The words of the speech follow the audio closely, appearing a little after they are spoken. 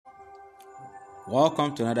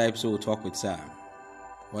Welcome to another episode of Talk with Sam.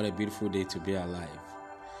 What a beautiful day to be alive.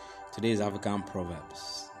 Today is African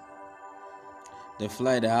Proverbs. The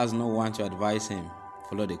fly that has no one to advise him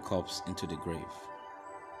follow the corpse into the grave.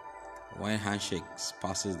 When handshakes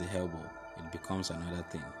passes the elbow, it becomes another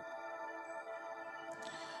thing.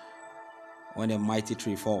 When a mighty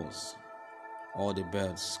tree falls, all the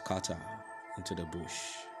birds scatter into the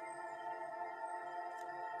bush.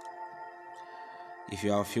 If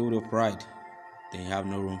you are filled with pride, then you have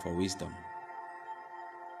no room for wisdom.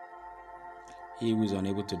 He who is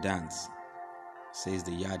unable to dance says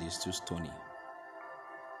the yard is too stony.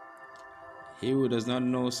 He who does not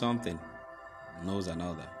know something knows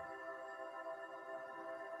another.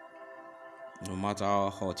 No matter how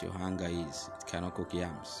hot your hunger is, it cannot cook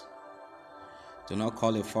yams. Do not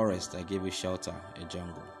call a forest that gave you shelter a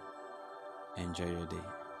jungle. Enjoy your day.